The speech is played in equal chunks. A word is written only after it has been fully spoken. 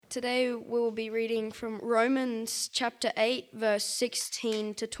Today we will be reading from Romans chapter 8, verse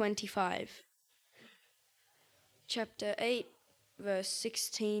 16 to 25. Chapter 8, verse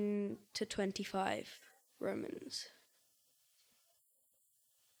 16 to 25, Romans.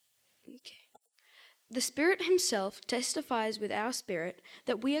 Okay. The Spirit himself testifies with our spirit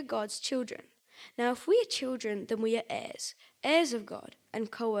that we are God's children. Now if we are children, then we are heirs, heirs of God,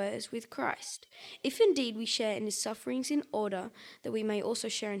 and co-heirs with Christ, if indeed we share in his sufferings, in order that we may also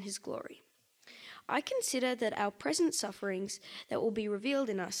share in his glory. I consider that our present sufferings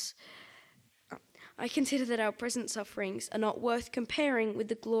are not worth comparing with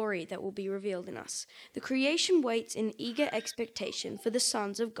the glory that will be revealed in us. The creation waits in eager expectation for the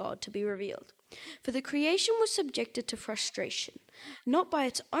sons of God to be revealed. For the creation was subjected to frustration, not by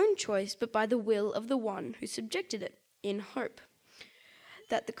its own choice, but by the will of the one who subjected it, in hope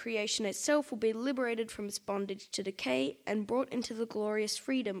that the creation itself will be liberated from its bondage to decay and brought into the glorious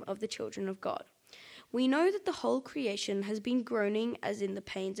freedom of the children of God. We know that the whole creation has been groaning as in the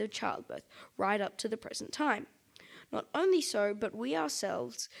pains of childbirth, right up to the present time. Not only so, but we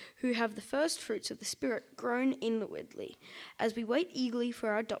ourselves, who have the first fruits of the Spirit, groan inwardly, as we wait eagerly for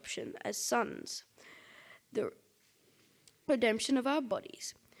our adoption as sons, the redemption of our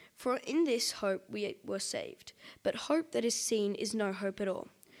bodies. For in this hope we were saved. But hope that is seen is no hope at all.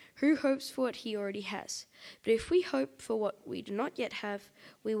 Who hopes for what he already has? But if we hope for what we do not yet have,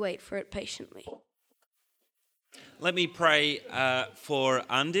 we wait for it patiently. Let me pray for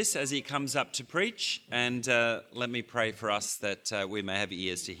Andis as he comes up to preach, and let me pray for us that we may have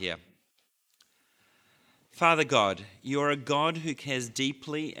ears to hear. Father God, you are a God who cares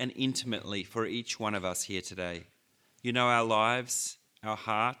deeply and intimately for each one of us here today. You know our lives, our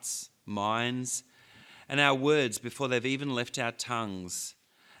hearts, minds, and our words before they've even left our tongues,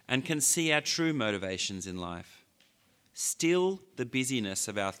 and can see our true motivations in life. Still the busyness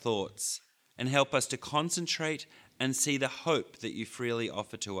of our thoughts, and help us to concentrate and see the hope that you freely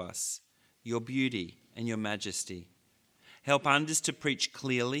offer to us, your beauty and your majesty. Help Andis to preach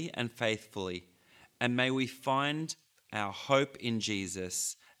clearly and faithfully, and may we find our hope in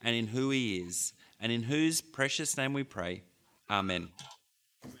Jesus and in who he is, and in whose precious name we pray. Amen.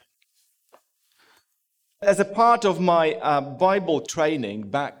 As a part of my Bible training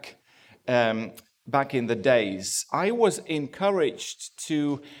back in the days, I was encouraged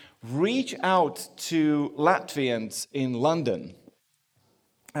to reach out to Latvians in London.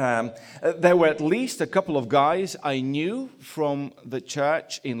 There were at least a couple of guys I knew from the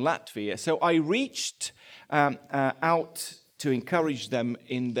church in Latvia. So I reached out to encourage them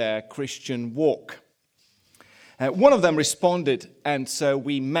in their Christian walk. One of them responded, and so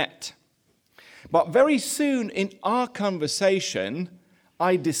we met. But very soon in our conversation,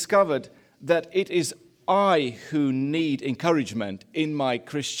 I discovered that it is I who need encouragement in my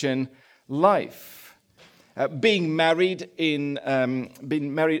Christian life. Being married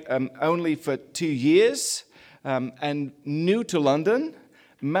only for 2 years and new to London,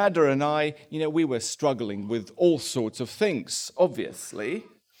 Madder and I, we were struggling with all sorts of things, obviously.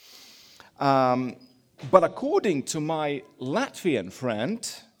 But according to my Latvian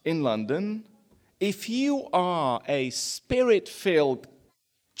friend in London, if you are a spirit-filled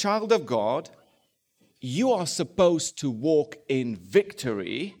child of God, you are supposed to walk in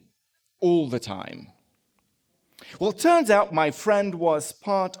victory all the time. Well, it turns out my friend was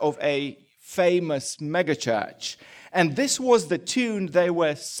part of a famous megachurch, and this was the tune they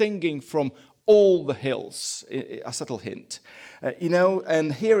were singing from all the hills, a subtle hint.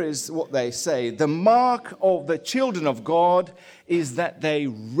 And here is what they say: the mark of the children of God is that they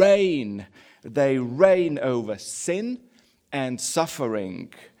reign over sin and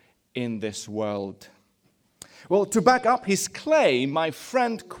suffering in this world. Well, to back up his claim, my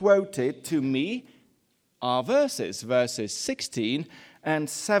friend quoted to me our verses 16 and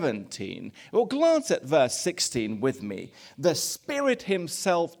 17. Well, glance at verse 16 with me. The Spirit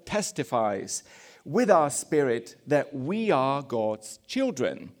himself testifies with our spirit that we are God's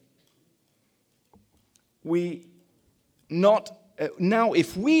children. Now,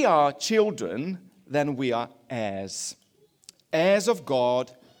 if we are children, then we are heirs, heirs of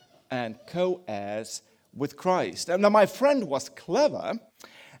God and co-heirs with Christ. Now, my friend was clever,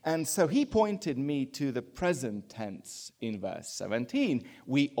 and so he pointed me to the present tense in verse 17.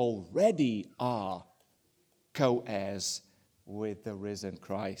 We already are co-heirs with the risen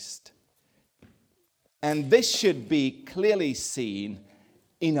Christ. And this should be clearly seen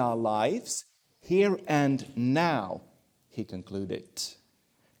in our lives, here and now, he concluded.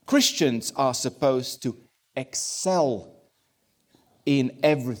 Christians are supposed to excel in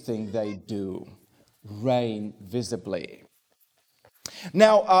everything they do, reign visibly.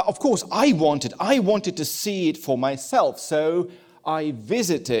 Now, of course, I wanted to see it for myself, so I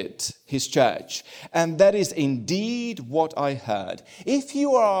visited his church, and that is indeed what I heard. If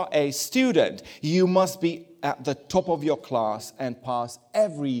you are a student, you must be at the top of your class and pass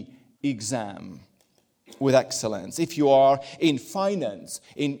every exam with excellence. If you are in finance,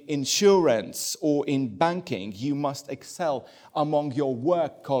 in insurance, or in banking, you must excel among your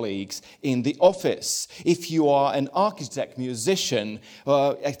work colleagues in the office. If you are an architect, musician,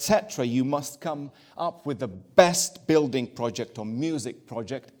 etc., you must come up with the best building project or music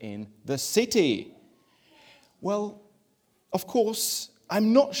project in the city. Well, of course,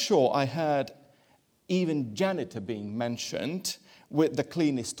 I'm not sure I heard even janitor being mentioned with the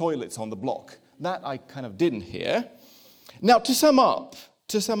cleanest toilets on the block. That I kind of didn't hear. Now, to sum up,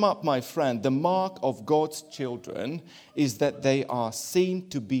 my friend, the mark of God's children is that they are seen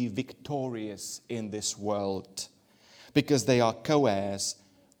to be victorious in this world because they are co-heirs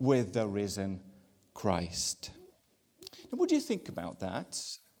with the risen Christ. Now, what do you think about that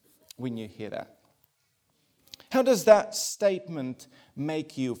when you hear that? How does that statement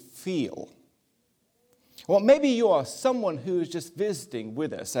make you feel? Well, maybe you are someone who is just visiting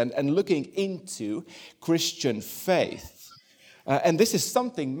with us and looking into Christian faith. And this is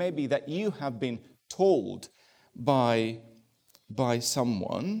something maybe that you have been told by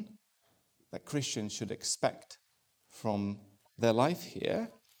someone that Christians should expect from their life here.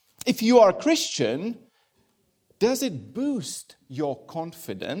 If you are a Christian, does it boost your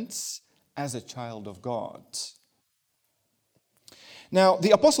confidence as a child of God? Now,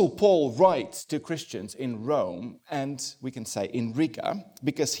 the Apostle Paul writes to Christians in Rome, and we can say in Riga,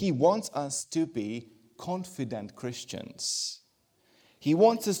 because he wants us to be confident Christians. He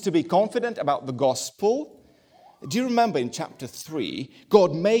wants us to be confident about the gospel. Do you remember in chapter 3,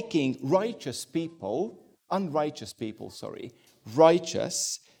 God making unrighteous people,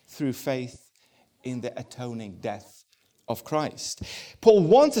 righteous through faith in the atoning death of Christ? Paul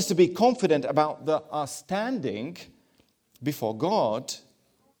wants us to be confident about our standing before God.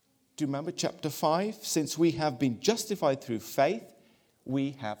 Do you remember chapter 5? Since we have been justified through faith,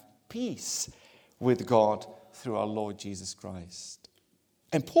 we have peace with God through our Lord Jesus Christ.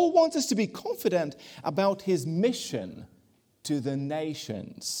 And Paul wants us to be confident about his mission to the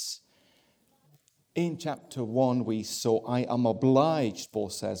nations. In chapter 1 we saw, I am obliged, Paul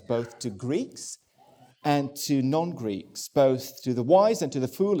says, both to Greeks and to non-Greeks, both to the wise and to the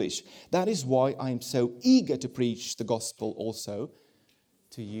foolish. That is why I am so eager to preach the gospel also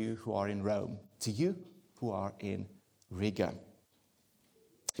to you who are in Rome, to you who are in Riga.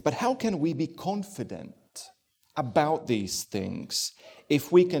 But how can we be confident about these things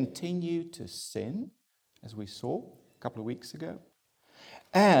if we continue to sin, as we saw a couple of weeks ago,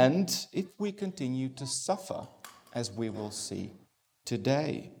 and if we continue to suffer, as we will see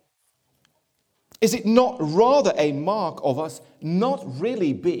today? Is it not rather a mark of us not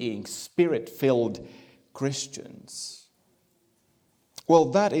really being spirit-filled Christians? Well,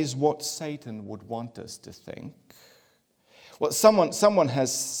 that is what Satan would want us to think. Well, someone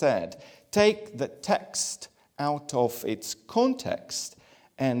has said, take the text out of its context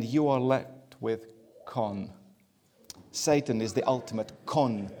and you are left with con. Satan is the ultimate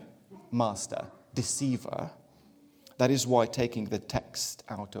con master, deceiver. That is why taking the text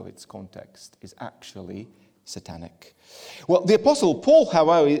out of its context is actually satanic. Well, the Apostle Paul,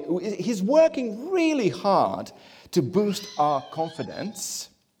 however, he's working really hard to boost our confidence.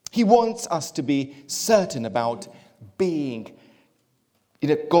 He wants us to be certain about being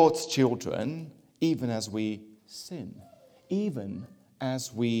God's children, even as we sin, even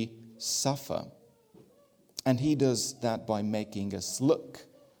as we suffer. And he does that by making us look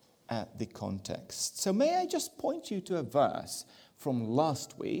at the context. So may I just point you to a verse from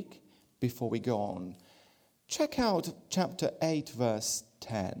last week before we go on. Check out chapter 8, verse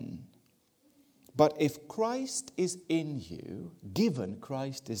 10. But if Christ is in you, given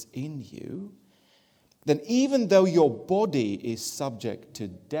Christ is in you, then even though your body is subject to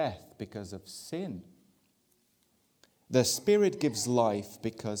death because of sin, the Spirit gives life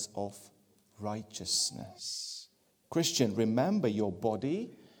because of righteousness. Christian, remember your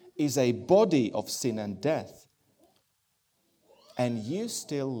body is a body of sin and death, and you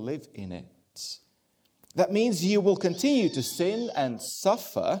still live in it. That means you will continue to sin and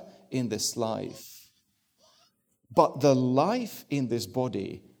suffer in this life. But the life in this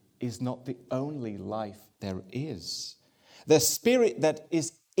body is not the only life there is. The Spirit that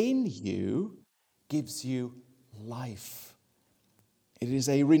is in you gives you life. It is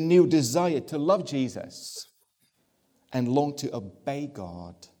a renewed desire to love Jesus and long to obey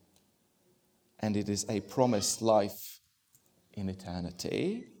God. And it is a promised life in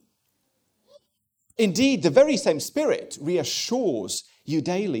eternity. Indeed, the very same Spirit reassures you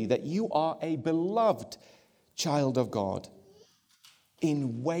daily that you are a beloved child of God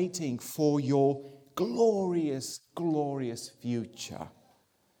in waiting for your glorious, glorious future.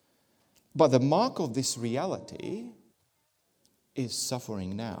 But the mark of this reality is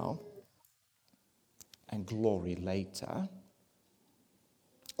suffering now and glory later.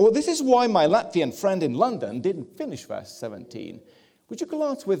 Well, this is why my Latvian friend in London didn't finish verse 17. Would you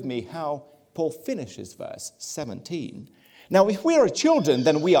glance with me how Paul finishes verse 17? Now, if we are children,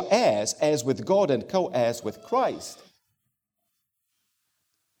 then we are heirs, heirs with God and co-heirs with Christ,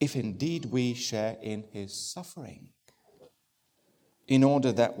 if indeed we share in his suffering, in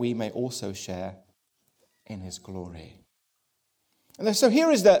order that we may also share in his glory. And so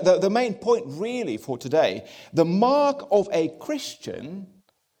here is the main point really for today. The mark of a Christian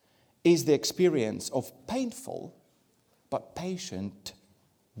is the experience of painful but patient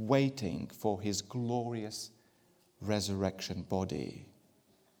waiting for his glorious resurrection body.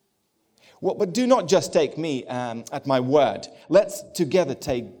 Well, but do not just take me at my word. Let's together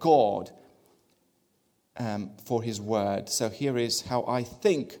take God for his word. So here is how I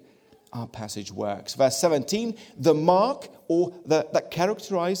think our passage works. Verse 17, the mark or that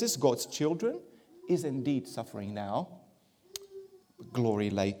characterizes God's children is indeed suffering now, glory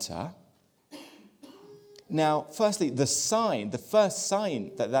later. Now, firstly, the first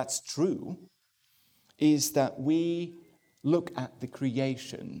sign that that's true is that we look at the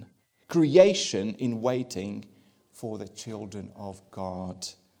creation in waiting for the children of God.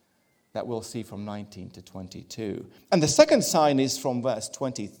 That we'll see from 19 to 22. And the second sign is from verse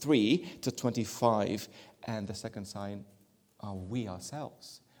 23 to 25. And the second sign are we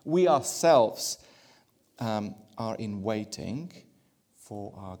ourselves. We ourselves are in waiting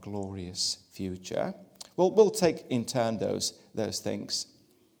for our glorious future. Well, we'll take in turn those things.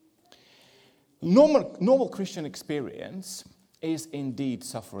 Normal Christian experience is indeed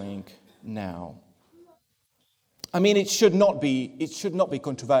suffering now. I mean, it should not be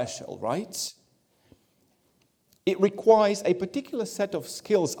controversial, right? It requires a particular set of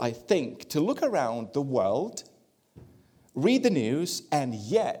skills, I think, to look around the world, read the news, and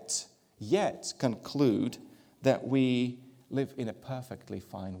yet conclude that we live in a perfectly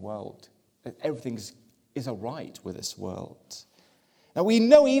fine world. That everything is all right with this world. Now, we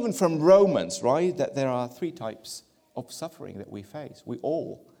know even from Romans, right, that there are 3 types of suffering that we face. We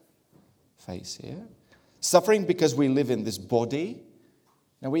all face here. Suffering because we live in this body.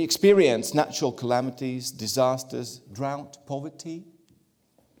 Now, we experience natural calamities, disasters, drought, poverty.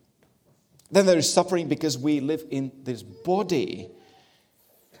 Then there is suffering because we live in this body.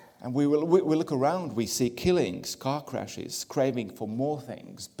 And we look around, we see killings, car crashes, craving for more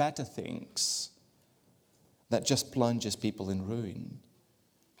things, better things, that just plunges people in ruin.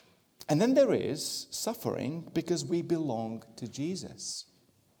 And then there is suffering because we belong to Jesus.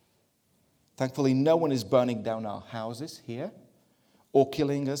 Thankfully, no one is burning down our houses here or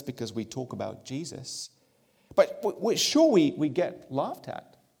killing us because we talk about Jesus. But we're sure we get laughed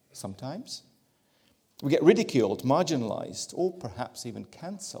at sometimes. We get ridiculed, marginalized, or perhaps even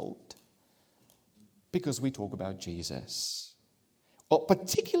cancelled because we talk about Jesus. Well,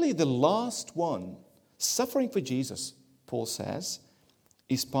 particularly the last one, suffering for Jesus, Paul says,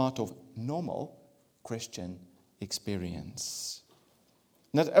 is part of normal Christian experience.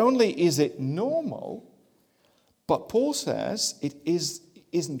 Not only is it normal, but Paul says it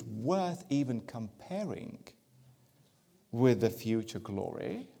isn't worth even comparing with the future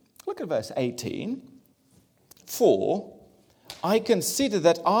glory. Look at verse 18. For I consider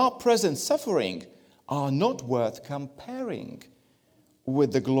that our present suffering are not worth comparing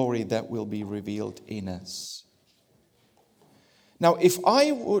with the glory that will be revealed in us. Now, if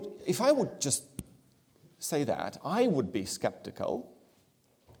I would just say that, I would be skeptical.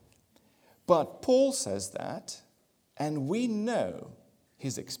 But Paul says that, and we know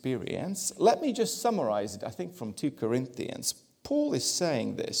his experience. Let me just summarize it, I think, from 2 Corinthians. Paul is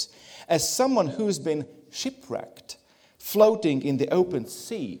saying this as someone who's been shipwrecked, floating in the open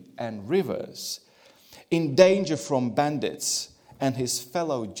sea and rivers, in danger from bandits and his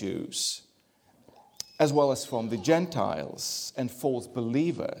fellow Jews, as well as from the Gentiles and false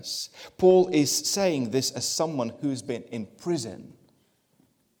believers. Paul is saying this as someone who's been in prison,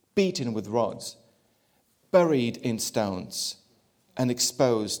 beaten with rods, buried in stones, and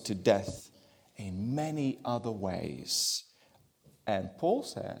exposed to death in many other ways. And Paul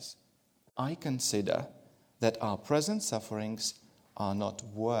says, I consider that our present sufferings are not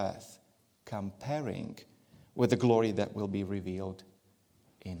worth comparing with the glory that will be revealed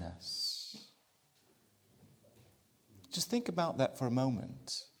in us. Just think about that for a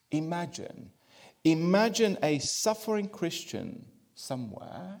moment. Imagine a suffering Christian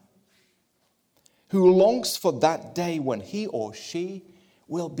somewhere who longs for that day when he or she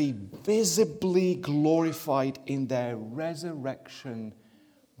will be visibly glorified in their resurrection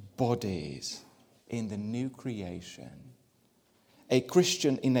bodies in the new creation. A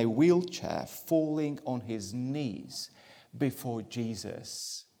Christian in a wheelchair falling on his knees before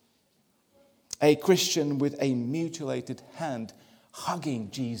Jesus. A Christian with a mutilated hand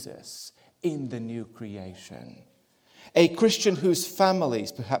hugging Jesus in the new creation. A Christian whose family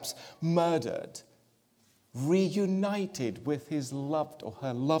is perhaps murdered, reunited with his loved or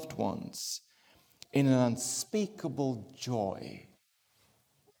her loved ones in an unspeakable joy.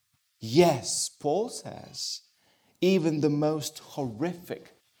 Yes, Paul says, even the most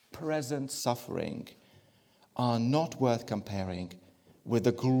horrific present suffering are not worth comparing with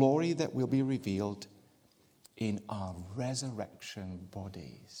the glory that will be revealed in our resurrection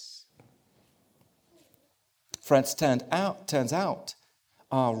bodies. Friends, turns out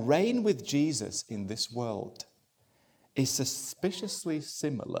our reign with Jesus in this world is suspiciously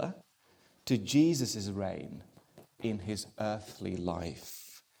similar to Jesus' reign in his earthly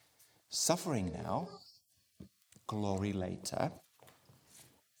life. Suffering now, glory later.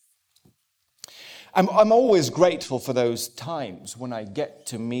 I'm always grateful for those times when I get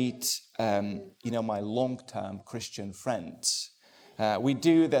to meet, my long-term Christian friends. We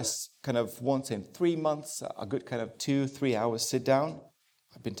do this kind of once in 3 months, a good kind of 2-3 hours sit down.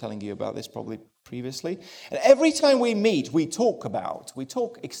 I've been telling you about this probably previously. And every time we meet, we talk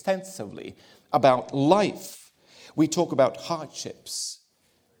extensively about life. We talk about hardships.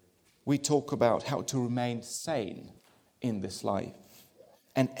 We talk about how to remain sane in this life.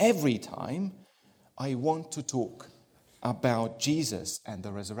 And every time, I want to talk about Jesus and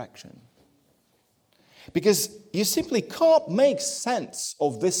the resurrection. Because you simply can't make sense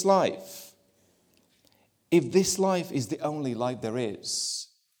of this life if this life is the only life there is.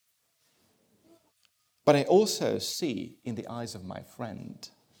 But I also see in the eyes of my friend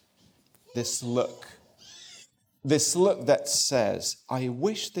this look that says, I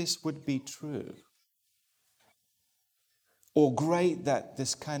wish this would be true. Or great that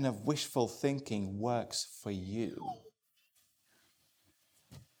this kind of wishful thinking works for you.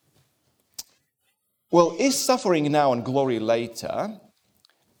 Well, is suffering now and glory later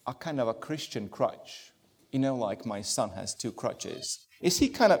a kind of a Christian crutch? Like my son has 2 crutches. Is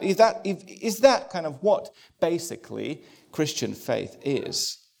that kind of what basically Christian faith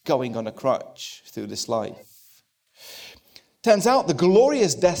is? Going on a crutch through this life. Turns out the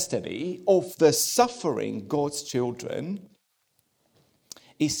glorious destiny of the suffering God's children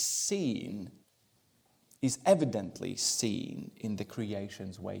is evidently seen in the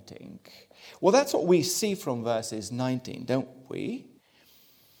creation's waiting. Well, that's what we see from verses 19, don't we?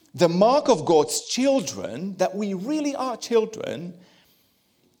 The mark of God's children, that we really are children,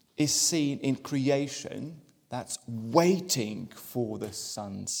 is seen in creation that's waiting for the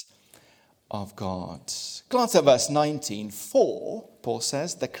sons of God. Glance at verse 19. For, Paul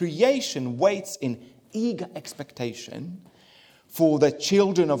says, the creation waits in eager expectation for the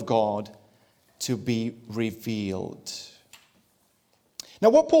children of God to be revealed.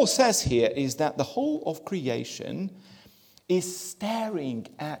 Now, what Paul says here is that the whole of creation is staring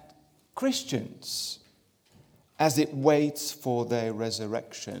at Christians as it waits for their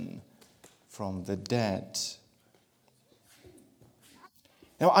resurrection from the dead.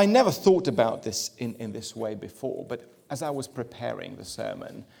 Now, I never thought about this in this way before, but as I was preparing the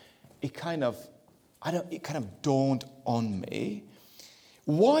sermon, it kind of dawned on me.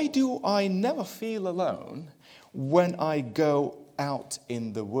 Why do I never feel alone when I go out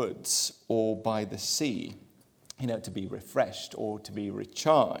in the woods or by the sea, to be refreshed or to be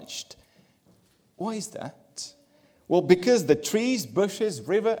recharged? Why is that? Well, because the trees, bushes,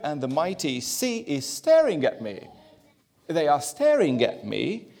 river, and the mighty sea is staring at me. They are staring at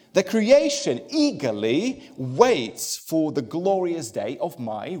me. The creation eagerly waits for the glorious day of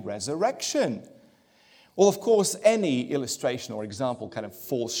my resurrection. Well, of course, any illustration or example kind of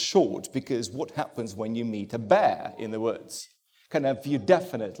falls short, because what happens when you meet a bear in the woods? You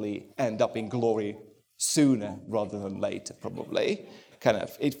definitely end up in glory sooner rather than later, probably.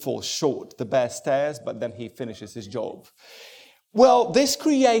 It falls short. The bear stares, but then he finishes his job. Well, this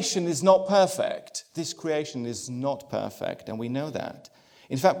creation is not perfect. This creation is not perfect, and we know that.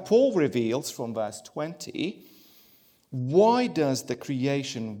 In fact, Paul reveals from verse 20, why does the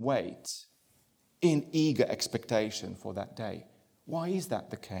creation wait in eager expectation for that day? Why is that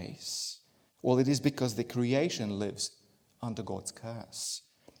the case? Well, it is because the creation lives under God's curse.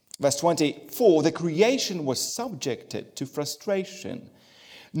 Verse 24, the creation was subjected to frustration,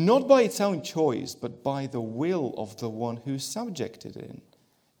 not by its own choice, but by the will of the one who subjected it,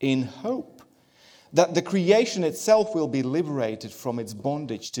 in hope that the creation itself will be liberated from its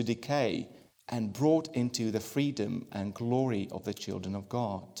bondage to decay and brought into the freedom and glory of the children of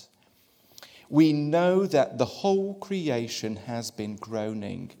God. We know that the whole creation has been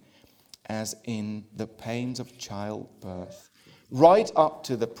groaning as in the pains of childbirth, right up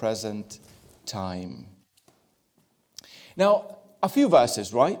to the present time. Now, a few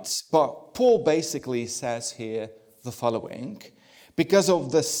verses, right? But Paul basically says here the following. Because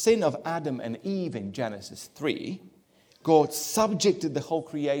of the sin of Adam and Eve in Genesis 3, God subjected the whole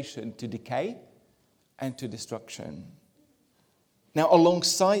creation to decay and to destruction. Now,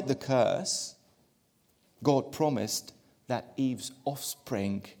 alongside the curse, God promised that Eve's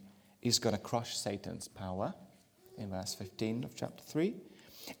offspring is going to crush Satan's power in verse 15 of chapter 3.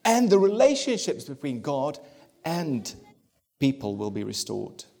 And the relationships between God and people will be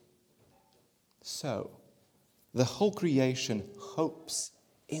restored. So, the whole creation hopes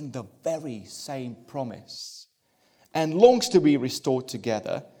in the very same promise and longs to be restored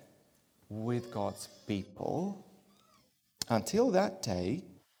together with God's people. Until that day,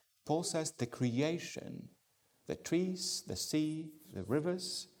 Paul says the creation, the trees, the sea, the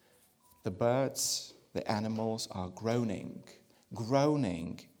rivers, the birds, the animals are groaning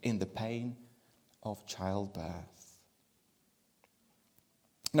in the pain of childbirth.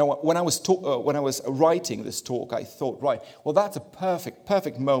 Now, when I was writing this talk, I thought, right, well, that's a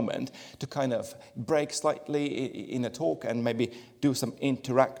perfect moment to kind of break slightly in a talk and maybe do some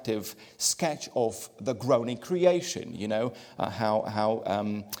interactive sketch of the groaning creation. You know,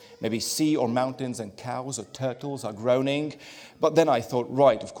 how maybe sea or mountains and cows or turtles are groaning. But then I thought,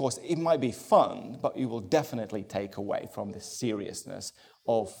 right, of course, it might be fun, but you will definitely take away from the seriousness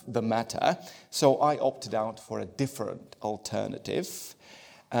of the matter. So I opted out for a different alternative.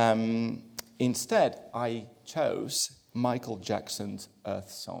 Instead, I chose Michael Jackson's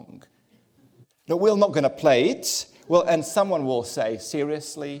Earth Song. No, we're not going to play it. Well, and someone will say,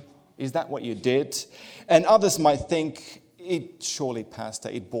 seriously, is that what you did? And others might think, surely, Pastor,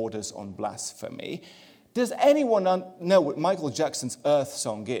 it borders on blasphemy. Does anyone know what Michael Jackson's Earth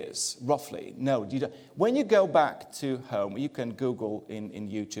Song is, roughly? No. When you go back to home, you can Google in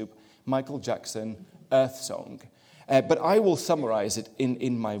YouTube, Michael Jackson Earth Song. But I will summarize it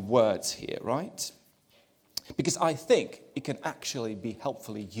in my words here, right? Because I think it can actually be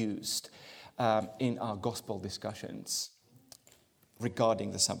helpfully used in our gospel discussions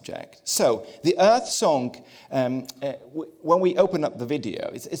regarding the subject. So, the Earth Song, when we open up the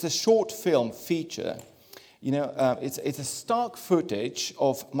video, it's a short film feature. You know, it's a stark footage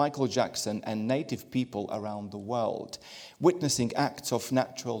of Michael Jackson and native people around the world witnessing acts of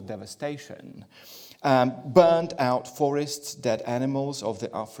natural devastation. Burned out forests, dead animals of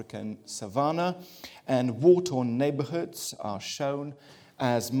the African savanna, and war-torn neighborhoods are shown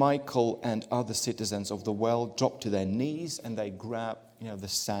as Michael and other citizens of the world drop to their knees and they grab, the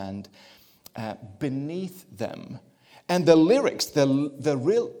sand beneath them. And the lyrics, the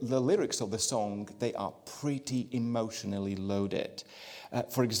lyrics of the song, they are pretty emotionally loaded.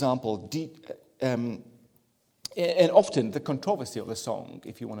 For example, and often the controversy of the song,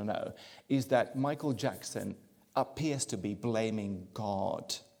 if you want to know, is that Michael Jackson appears to be blaming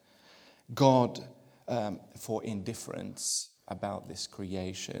God for indifference about this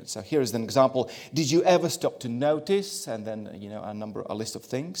creation. So here is an example. Did you ever stop to notice? And then, a list of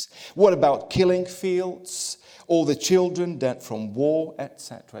things. What about killing fields? All the children dead from war,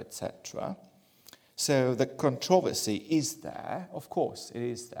 etc., etc. So the controversy is there. Of course, it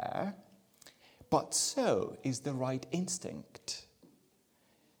is there. But so is the right instinct.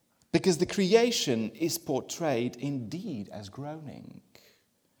 Because the creation is portrayed indeed as groaning.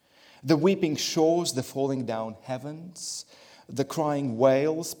 The weeping shores, the falling down heavens, the crying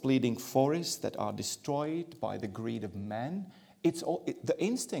whales, bleeding forests that are destroyed by the greed of men. The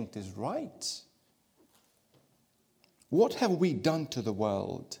instinct is right. What have we done to the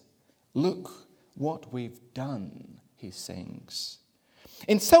world? Look what we've done, he sings.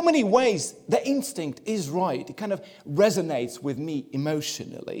 In so many ways, the instinct is right. It kind of resonates with me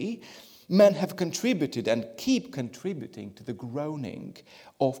emotionally. Men have contributed and keep contributing to the groaning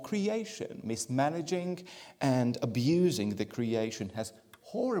of creation. Mismanaging and abusing the creation has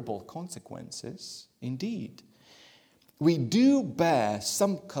horrible consequences indeed. We do bear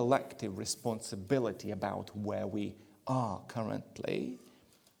some collective responsibility about where we are currently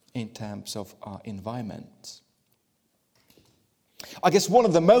in terms of our environment. I guess one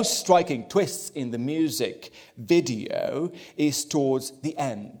of the most striking twists in the music video is towards the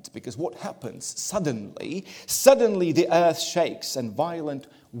end, because what happens suddenly the earth shakes and violent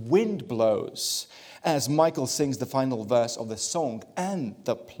wind blows as Michael sings the final verse of the song, and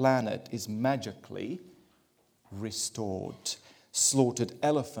the planet is magically restored. Slaughtered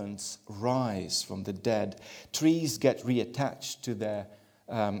elephants rise from the dead. Trees get reattached to their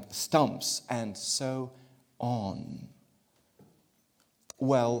stumps, and so on.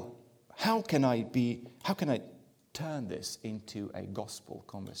 Well, how can I turn this into a gospel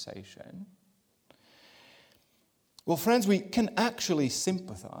conversation? Well, friends, we can actually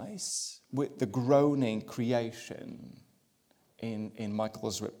sympathize with the groaning creation in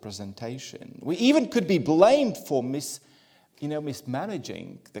Michael's representation. We even could be blamed for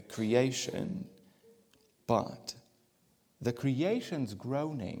mismanaging the creation, but the creation's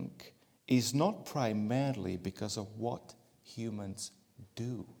groaning is not primarily because of what humans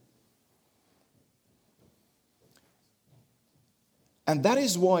do. And that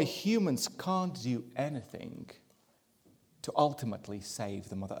is why humans can't do anything to ultimately save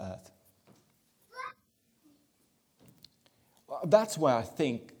the Mother Earth. That's where I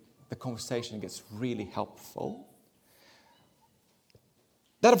think the conversation gets really helpful.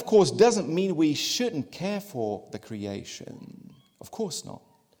 That, of course, doesn't mean we shouldn't care for the creation. Of course not.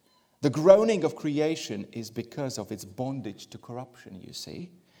 The groaning of creation is because of its bondage to corruption, you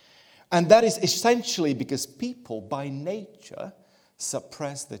see. And that is essentially because people, by nature,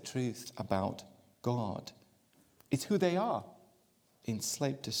 suppress the truth about God. It's who they are,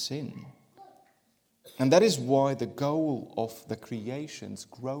 enslaved to sin. And that is why the goal of the creation's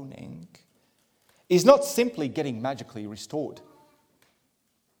groaning is not simply getting magically restored.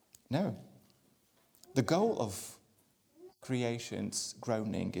 No. The goal of creation's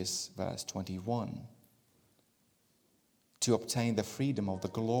groaning is verse 21. To obtain the freedom of the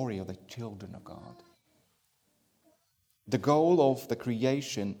glory of the children of God. The goal of the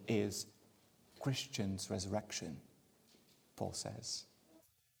creation is Christian's resurrection, Paul says.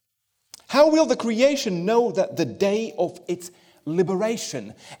 How will the creation know that the day of its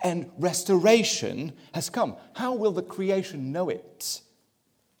liberation and restoration has come? How will the creation know it?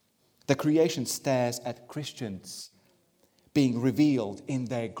 The creation stares at Christians being revealed in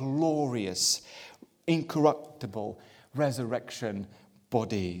their glorious, incorruptible resurrection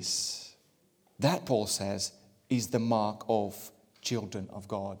bodies. That, Paul says, is the mark of children of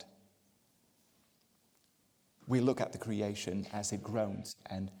God. We look at the creation as it groans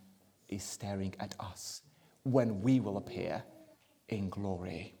and is staring at us when we will appear in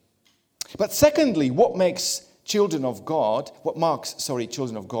glory. But secondly, what marks children of God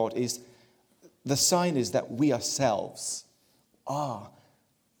is the sign is that we ourselves are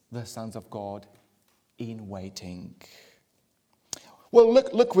the sons of God in waiting. Well,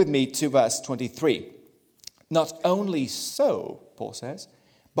 look with me to verse 23. Not only so, Paul says,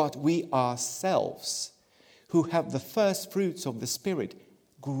 but we ourselves, who have the first fruits of the Spirit,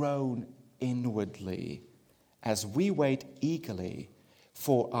 groan inwardly as we wait eagerly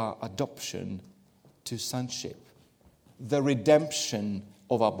for our adoption to sonship, the redemption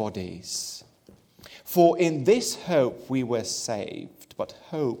of our bodies. For in this hope we were saved, but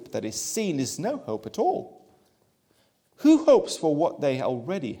hope that is seen is no hope at all. Who hopes for what they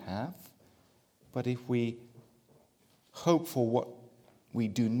already have? But if we hope for what we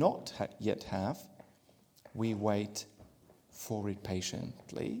do not yet have, we wait for it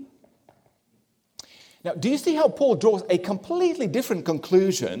patiently. Now, do you see how Paul draws a completely different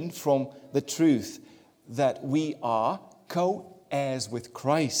conclusion from the truth that we are co-heirs with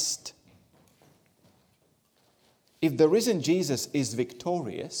Christ? If the risen Jesus is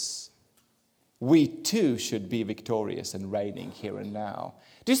victorious, we too should be victorious and reigning here and now.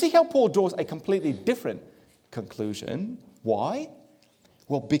 Do you see how Paul draws a completely different conclusion? Why?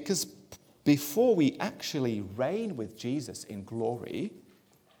 Well, because before we actually reign with Jesus in glory,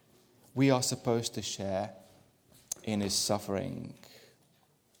 we are supposed to share in his suffering.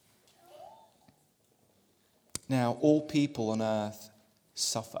 Now, all people on earth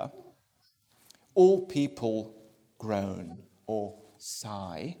suffer. All people groan or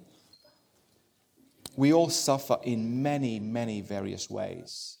sigh. We all suffer in many, many various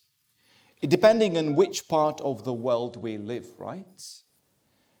ways, depending on which part of the world we live, right?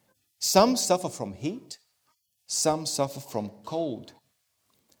 Some suffer from heat, some suffer from cold,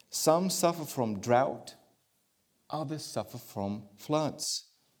 some suffer from drought, others suffer from floods.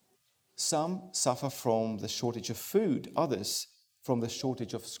 Some suffer from the shortage of food, others from the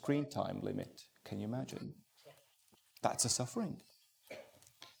shortage of screen time limit. Can you imagine? That's a suffering.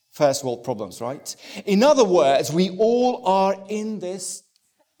 first world problems, right? In other words, we all are in this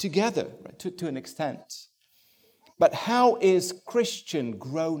together, right, to an extent. But how is Christian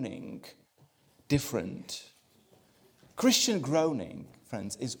groaning different? Christian groaning,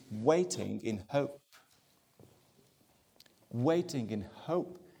 friends, is waiting in hope. Waiting in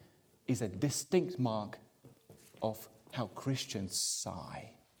hope is a distinct mark of how Christians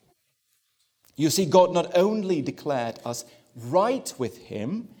sigh. You see, God not only declared us right with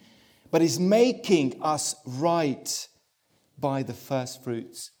Him, but is making us right by the first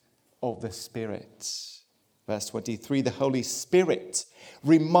fruits of the Spirit. Verse 23, the Holy Spirit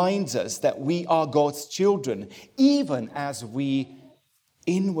reminds us that we are God's children, even as we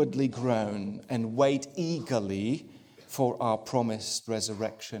inwardly groan and wait eagerly for our promised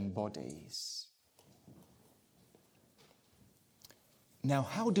resurrection bodies. Now,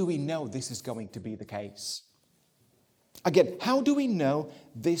 how do we know this is going to be the case? Again, how do we know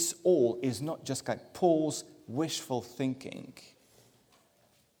this all is not just like Paul's wishful thinking?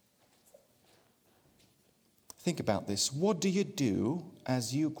 Think about this. What do you do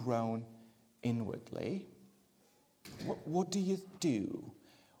as you groan inwardly? What do you do?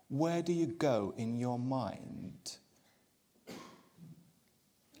 Where do you go in your mind?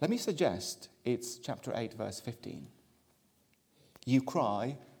 Let me suggest it's chapter 8, verse 15. You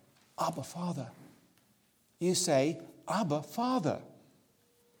cry, Abba, Father. You say, Abba, Father.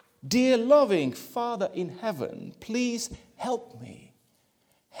 Dear loving Father in heaven, please help me.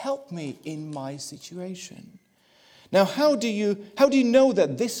 Help me in my situation. Now, how do you know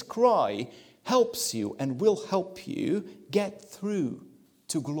that this cry helps you and will help you get through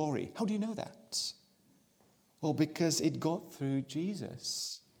to glory? How do you know that? Well, because it got through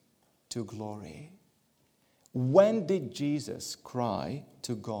Jesus to glory. When did Jesus cry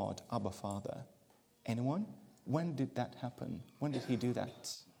to God, Abba, Father? Anyone? When did that happen? When did he do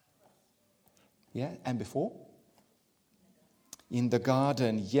that? Yeah, and before? In the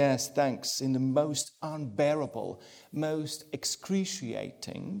garden, yes, thanks, in the most unbearable, most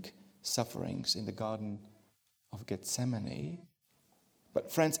excruciating sufferings in the Garden of Gethsemane.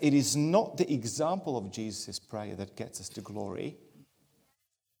 But friends, it is not the example of Jesus' prayer that gets us to glory,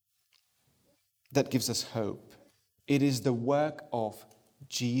 that gives us hope. It is the work of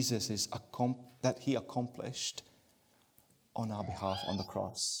Jesus that he accomplished on our behalf on the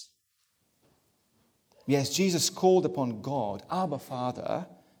cross. Yes, Jesus called upon God, Abba, Father.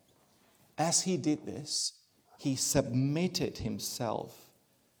 As he did this, he submitted himself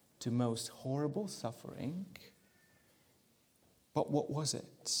to most horrible suffering. But what was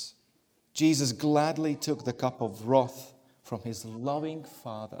it? Jesus gladly took the cup of wrath from his loving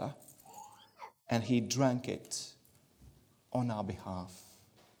Father, and he drank it on our behalf.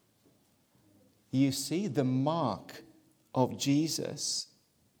 You see, the mark of Jesus,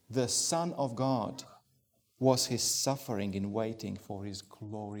 the Son of God, was his suffering in waiting for his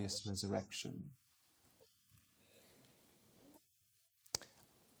glorious resurrection.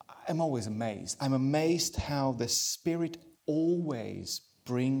 I'm always amazed. I'm amazed how the Spirit always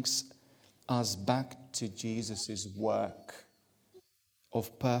brings us back to Jesus' work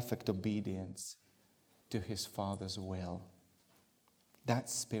of perfect obedience to his Father's will.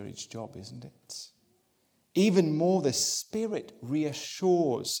 That's Spirit's job, isn't it? Even more, the Spirit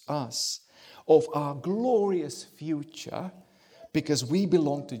reassures us of our glorious future because we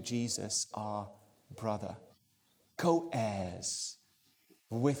belong to Jesus, our brother, co-heirs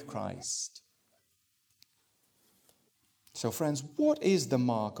with Christ. So friends, what is the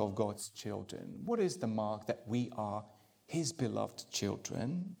mark of God's children? What is the mark that we are his beloved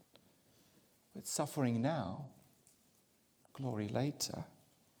children? It's suffering now, glory later.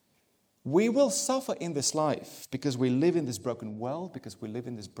 We will suffer in this life because we live in this broken world, because we live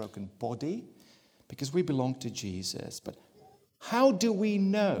in this broken body, because we belong to Jesus. But how do we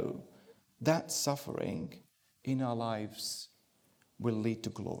know that suffering in our lives will lead to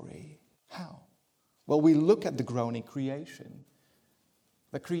glory? How? Well, we look at the groaning creation.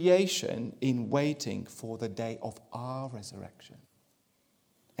 The creation in waiting for the day of our resurrection.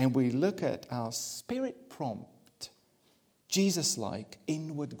 And we look at our spirit prompt, Jesus-like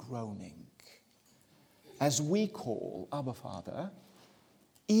inward groaning, as we call Abba Father,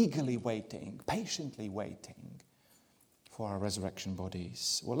 eagerly waiting, patiently waiting for our resurrection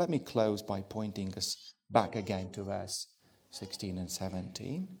bodies. Well, let me close by pointing us back again to verse 16 and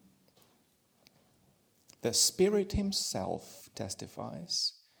 17. The Spirit himself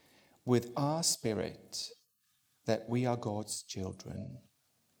testifies with our spirit that we are God's children.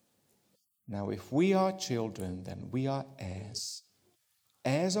 Now, if we are children, then we are heirs,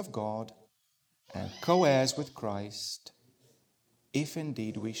 heirs of God and co-heirs with Christ, if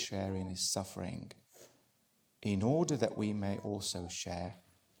indeed we share in his suffering, in order that we may also share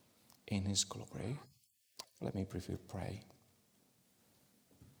in his glory. Let me briefly pray.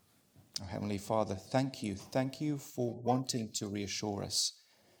 Oh, Heavenly Father, thank you. Thank you for wanting to reassure us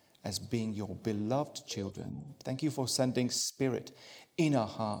as being your beloved children. Thank you for sending Spirit in our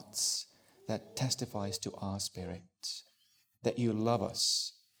hearts that testifies to our spirit that you love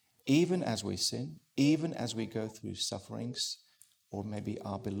us, even as we sin, even as we go through sufferings, or maybe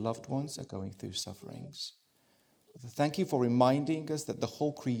our beloved ones are going through sufferings. Thank you for reminding us that the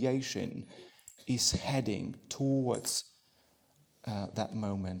whole creation is heading towards that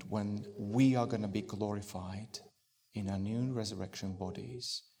moment when we are going to be glorified in our new resurrection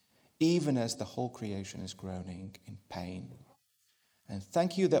bodies, even as the whole creation is groaning in pain. And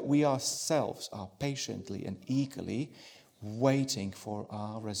thank you that we ourselves are patiently and eagerly waiting for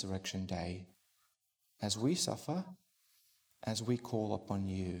our resurrection day as we suffer, as we call upon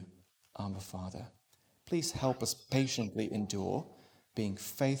you, our Father. Please help us patiently endure, being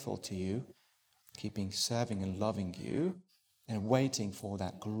faithful to you, keeping serving and loving you, and waiting for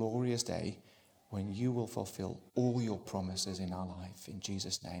that glorious day when you will fulfill all your promises in our life. In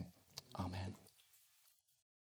Jesus' name, amen.